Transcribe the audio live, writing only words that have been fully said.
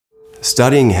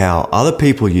Studying how other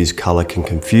people use colour can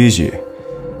confuse you.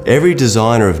 Every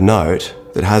designer of note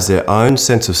that has their own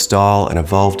sense of style and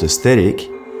evolved aesthetic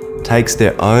takes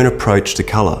their own approach to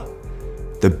colour.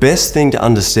 The best thing to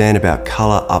understand about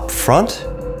colour up front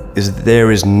is that there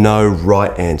is no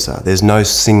right answer. There's no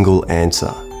single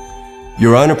answer.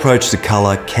 Your own approach to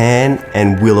colour can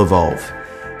and will evolve.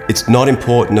 It's not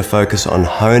important to focus on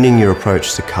honing your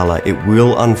approach to colour. It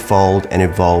will unfold and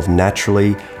evolve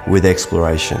naturally with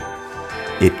exploration.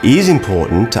 It is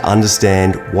important to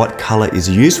understand what colour is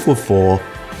useful for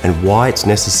and why it's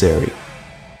necessary.